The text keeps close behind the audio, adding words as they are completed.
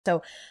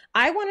So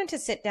I wanted to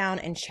sit down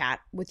and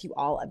chat with you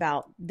all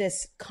about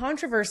this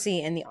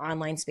controversy in the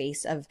online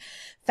space of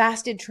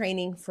fasted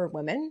training for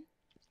women,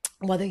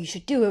 whether you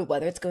should do it,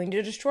 whether it's going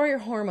to destroy your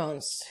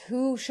hormones,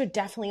 who should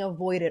definitely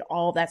avoid it,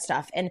 all that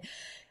stuff. And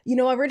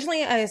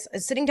originally I was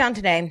sitting down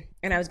today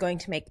and I was going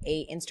to make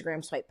a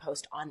Instagram swipe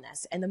post on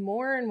this. And the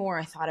more and more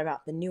I thought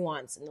about the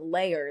nuance and the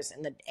layers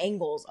and the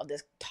angles of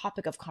this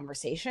topic of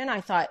conversation, I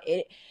thought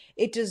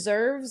it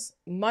deserves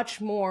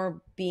much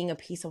more being a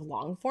piece of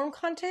long form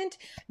content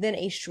than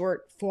a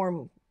short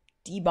form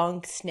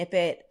debunk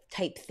snippet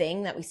type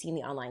thing that we see in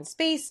the online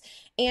space,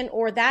 and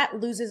or that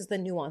loses the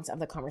nuance of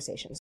the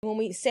conversation. When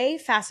we say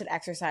fasted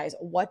exercise,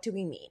 what do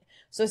we mean?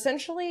 So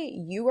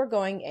essentially you are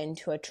going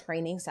into a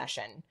training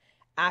session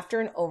after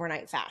an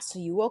overnight fast. So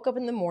you woke up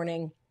in the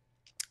morning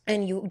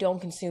and you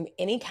don't consume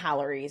any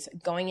calories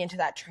going into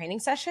that training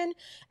session,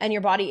 and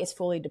your body is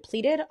fully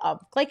depleted of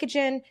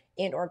glycogen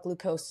and or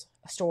glucose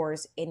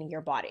stores in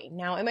your body.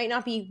 Now, it might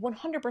not be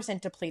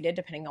 100% depleted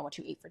depending on what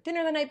you ate for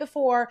dinner the night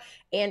before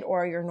and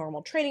or your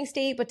normal training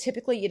state, but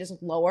typically it is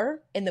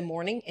lower in the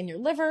morning in your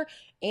liver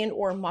and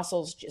or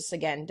muscles, just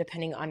again,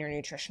 depending on your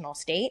nutritional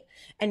state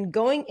and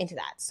going into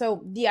that.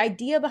 So the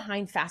idea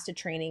behind fasted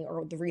training,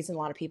 or the reason a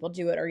lot of people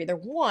do it, are either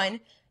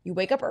one, you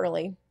wake up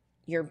early,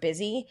 you're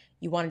busy,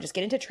 you want to just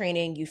get into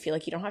training, you feel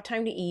like you don't have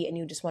time to eat, and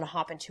you just want to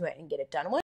hop into it and get it done with.